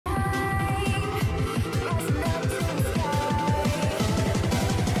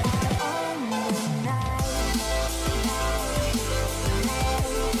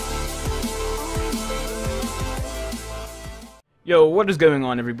Yo, what is going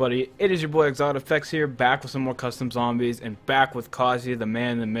on, everybody? It is your boy ExiledFX here, back with some more custom zombies, and back with Kozzy, the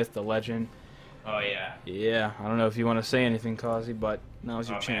man, the myth, the legend. Oh yeah. Yeah, I don't know if you want to say anything, Kozzy, but now's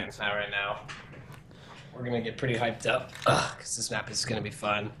your chance. Man, not right now. We're gonna get pretty hyped up, because this map is gonna be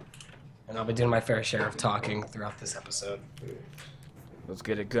fun, and I'll be doing my fair share of talking throughout this episode. Let's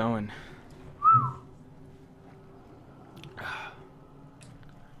get it going.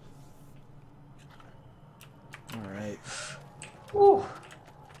 Alright.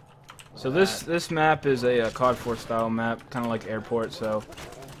 So this map is a COD 4 style map, kind of like Airport. So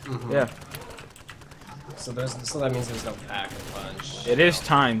yeah. So that means there's no pack or punch. It is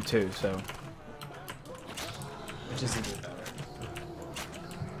timed too, so. Which is even better.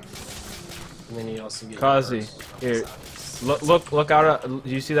 And then you also get. Kozzy, here, look out! Do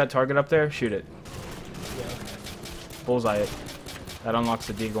you see that target up there? Shoot it. Yeah, okay. Bullseye it. That unlocks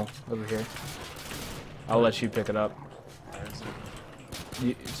the deagle over here. I'll let you pick it up.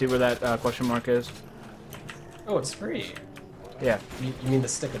 You see where that question mark is? Oh, it's free. Yeah. You mean the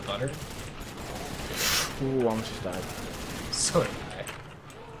stick of butter? Ooh, almost just died. So did I.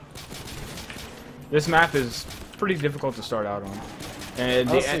 This map is pretty difficult to start out on. And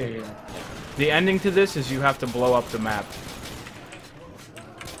the ending to this is you have to blow up the map.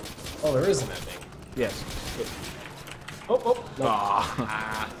 Oh, there is an ending. Yes. Oh, no.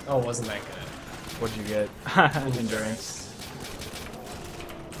 Aw. Oh, wasn't that good? What'd you get? Endurance.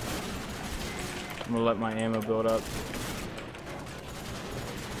 I'm gonna let my ammo build up.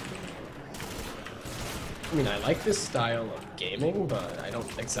 I mean, I like this style of gaming, but I don't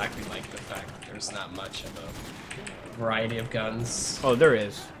exactly like the fact that there's not much of a variety of guns. Oh, there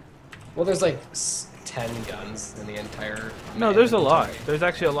is. Well, there's like 10 guns in the entire. No, there's a lot. There's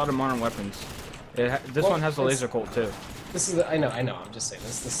actually a lot of modern weapons. This one has a laser Colt too. This is I know. I'm just saying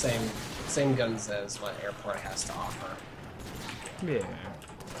this is the same guns as what Airport has to offer. Yeah.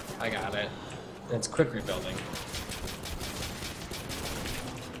 I got it. And it's quick rebuilding.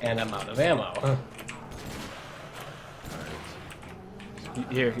 And I'm out of ammo.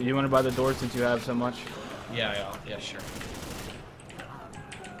 Here, you want to buy the door since you have so much? Yeah, sure.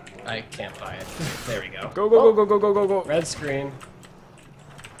 I can't buy it. There we go. Go. Red screen.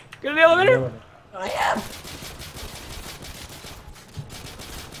 Get in the elevator! I am!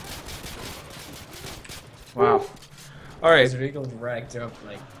 Wow. Alright. This vehicle racked up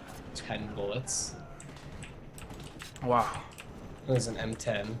like 10 bullets. Wow. It was an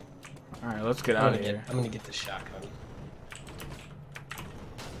M10. Alright, let's get out of here. I'm gonna get the shotgun.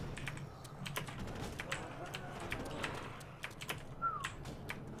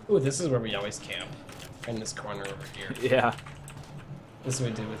 Ooh, this is where we always camp. In this corner over here. Yeah. This is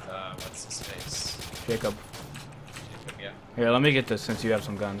what we did with, what's his face? Jacob. Yeah. Here, let me get this since you have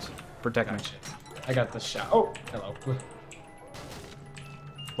some guns. Protect me. I got the shot. Oh, hello.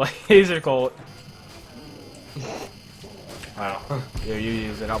 Laser Colt. Wow. Here, you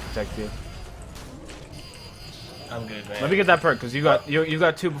use it. I'll protect you. I'm good, man. Let me get that perk, because you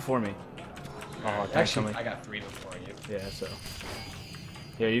got 2 before me. Oh, actually, I got 3 before you. Yeah, so.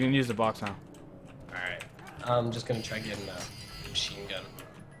 Here, you can use the box now. Alright. I'm just gonna try getting a machine gun.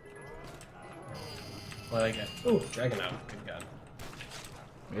 What I get? Ooh, Dragonout. Good gun.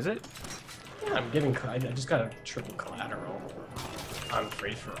 Is it? Yeah, I'm getting. I just got a triple collateral on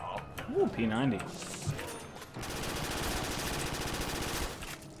free for all. Ooh, P90.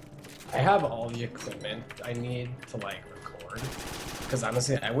 I have all the equipment I need to like record. Because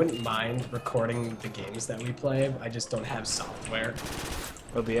honestly, I wouldn't mind recording the games that we play. I just don't have software.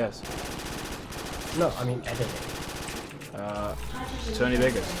 OBS. No, I mean editing. Sony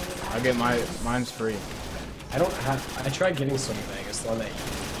Vegas. I get mine's free. I don't have. I tried getting Sony Vegas, the one that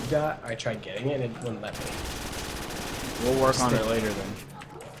you got. I tried getting it, and it wouldn't let me. We'll work on it later then.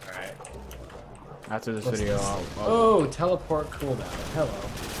 All right. After this video, I'll Oh, teleport cooldown. Hello.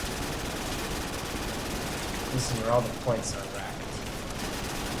 This is where all the points are racked.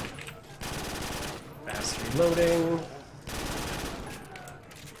 Fast reloading.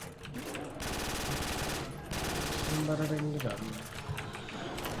 Okay.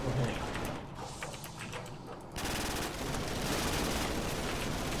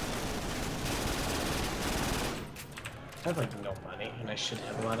 I have like no money, and I should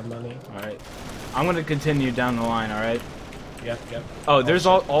have a lot of money. Alright. I'm gonna continue down the line, alright? Yep. Oh, there's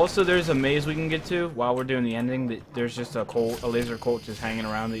also there's a maze we can get to while we're doing the ending. There's just a laser Colt just hanging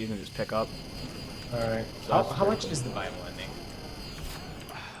around that you can just pick up. Alright. So how much is the Bible ending?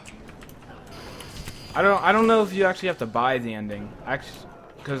 I don't know if you actually have to buy the ending. Actually,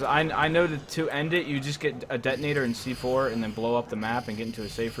 because I know that to end it, you just get a detonator and C4 and then blow up the map and get into a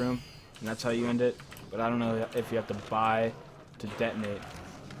safe room, and that's how you end it. But I don't know if you have to buy to detonate.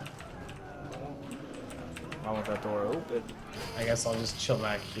 I want that door open. I guess I'll just chill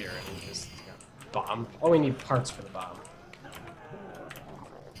back here and just bomb. Oh, we need parts for the bomb.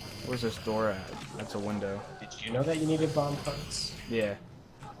 Where's this door at? That's a window. Did you know that you needed bomb parts? Yeah.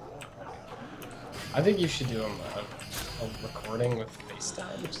 I think you should do a recording with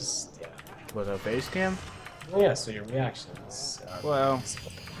FaceTime, just, yeah. With a face cam? Yeah, so your reactions. Well,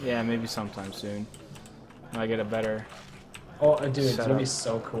 yeah, maybe sometime soon. When I get a better. Oh, dude, it's setup. gonna be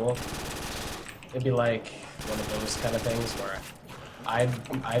so cool. It'd be like one of those kind of things where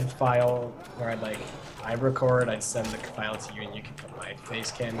I'd file, where I'd record, I'd send the file to you, and you can put my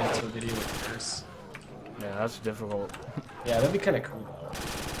face cam into a video with yours. Yeah, that's difficult. Yeah, that'd be kind of cool though.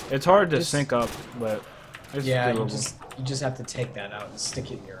 It's hard to sync up, but it's yeah, doable. you just have to take that out and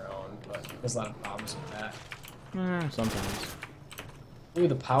stick it in your own. But there's a lot of problems with that. Sometimes. Ooh,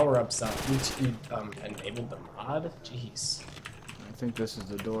 the power-ups up. You enabled the mod? Jeez. I think this is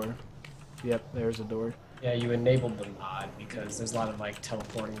the door. Yep, there's a door. Yeah, you enabled the mod because there's a lot of like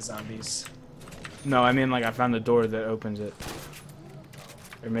teleporting zombies. No, I mean like I found the door that opens it.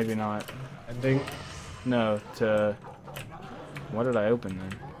 Or maybe not. Ending. No, to... What did I open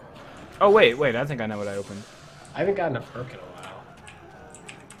then? Oh, wait, I think I know what I opened. I haven't gotten a perk in a while.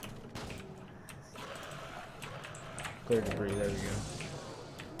 Clear debris, there we go.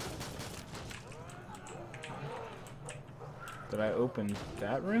 Did I open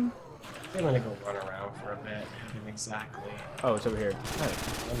that room? I'm gonna go run around for a bit. I haven't exactly Oh, it's over here.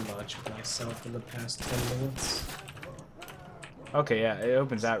 done much with myself in the past 10 minutes. Okay, yeah, it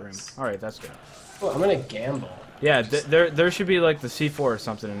opens that room. Alright, that's good. Well, I'm gonna gamble. Yeah, there should be like the C4 or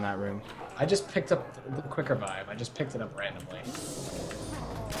something in that room. I just picked up the quicker vibe. I just picked it up randomly.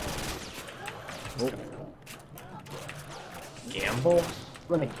 Oh. Gamble? I'm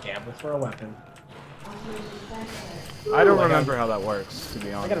gonna gamble for a weapon. I don't remember how that works, to be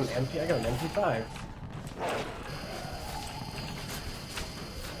I got an honest. MP. I got an MP5.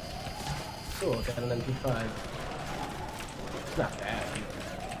 Cool. Got an MP5. Not bad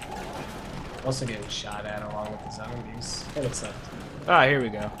either. Also getting shot at along with the zombies. And it's up. Ah, here we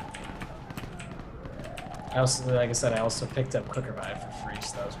go. I also, like I said, I also picked up Quicker Vibe for free,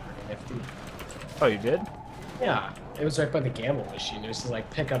 so that was pretty nifty. Oh, you did? Yeah, it was right by the gamble machine. It was just like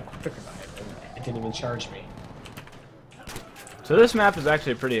pick up Quicker Vibe, and it didn't even charge me. So this map is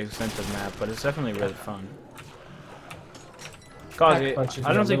actually a pretty extensive map, but it's definitely really fun. Kozzy,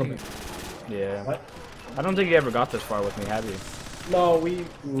 I don't think... Yeah. What? I don't think you ever got this far with me, have you? No, we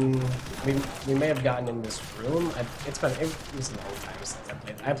may have gotten in this room. It was a long time since I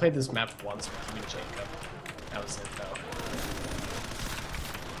played. I played this map once with you and Jacob. That was it,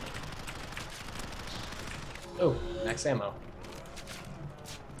 though. Oh, max ammo.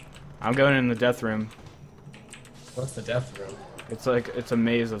 I'm going in the death room. What's the death room? It's like, it's a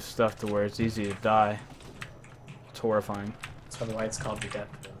maze of stuff to where it's easy to die. It's horrifying. That's probably why it's called the death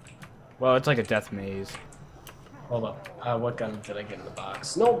room. Well, it's like a death maze. Hold up. What gun did I get in the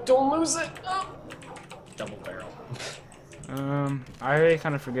box? No, don't lose it! Oh! Double barrel. I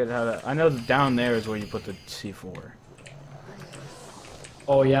kind of forget how to... I know that down there is where you put the C4.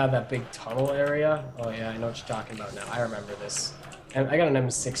 Oh yeah, that big tunnel area? Oh yeah, I know what you're talking about now. I remember this. And I got an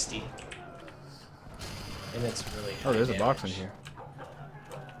M60. And it's really Oh, there's a high box in damage. here.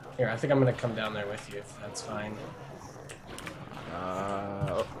 Here, I think I'm gonna come down there with you if that's fine.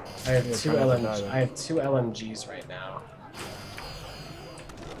 Oh. I have Yeah, two try not to die, LMGs. though. I have two LMGs right now.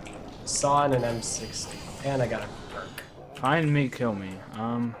 Saw and an M60, and I got a perk. Find me, kill me.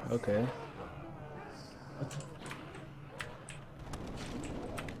 Okay.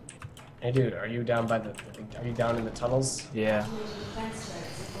 Hey, dude, are you down by are you down in the tunnels? Yeah.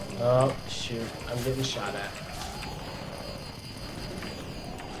 Oh shoot, I'm getting shot at.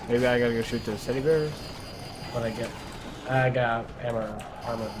 Maybe I gotta go shoot the teddy bears? What I get? I got armor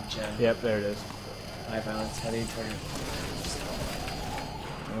regen. Yep, there it is. High balance, heavy target.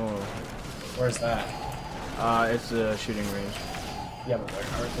 Oh. Where's that? It's the shooting range. Yeah, but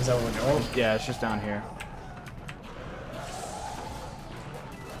is that where we're going? Yeah, it's just down here.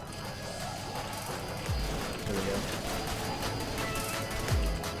 There we go.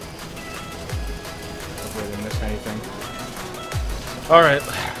 Hopefully I didn't miss anything. Alright,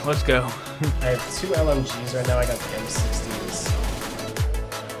 let's go. I have two LMGs right now. I got the M60